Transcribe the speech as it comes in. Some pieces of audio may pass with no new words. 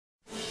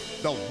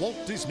The Walt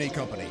Disney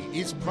Company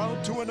is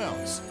proud to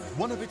announce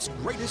one of its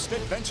greatest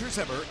adventures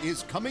ever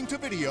is coming to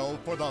video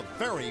for the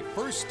very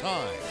first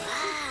time.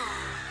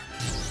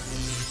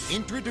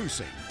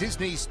 Introducing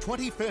Disney's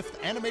 25th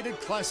animated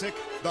classic,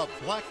 The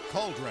Black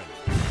Cauldron.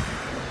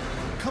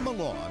 Come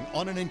along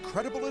on an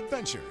incredible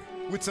adventure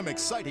with some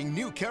exciting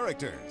new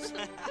characters.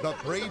 The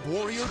brave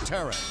warrior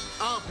Taran.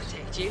 I'll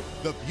protect you.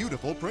 The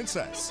beautiful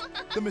princess.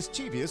 The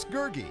mischievous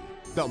Gurgi.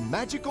 The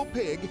magical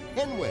pig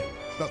Hen-Wen.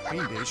 The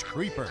fiendish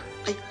creeper.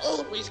 I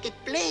always get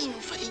blamed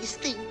for these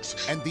things.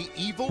 And the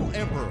evil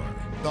emperor,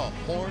 the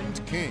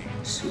horned king.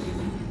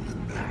 Soon the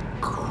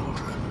Black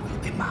Cauldron will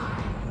be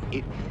mine.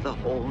 If the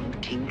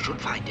Horned King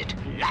should find it,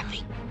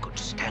 nothing could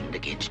stand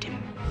against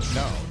him.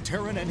 Now,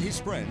 Taran and his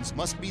friends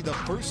must be the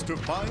first to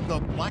find the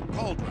Black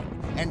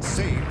Cauldron and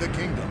save the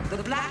kingdom.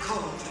 The Black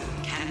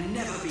Cauldron can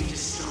never be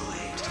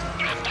destroyed.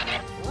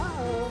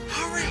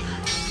 Hurry!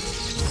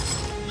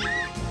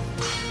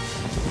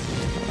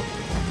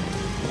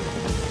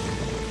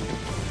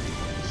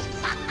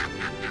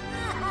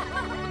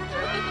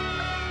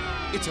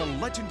 It's a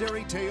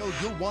legendary tale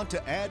you'll want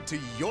to add to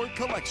your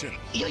collection.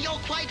 You're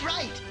quite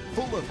right.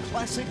 Full of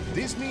classic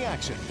Disney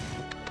action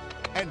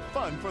and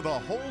fun for the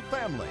whole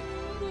family.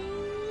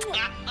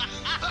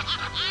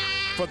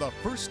 For the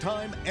first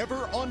time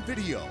ever on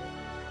video,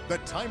 the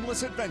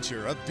timeless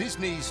adventure of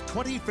Disney's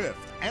 25th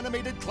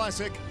animated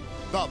classic,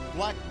 The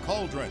Black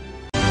Cauldron.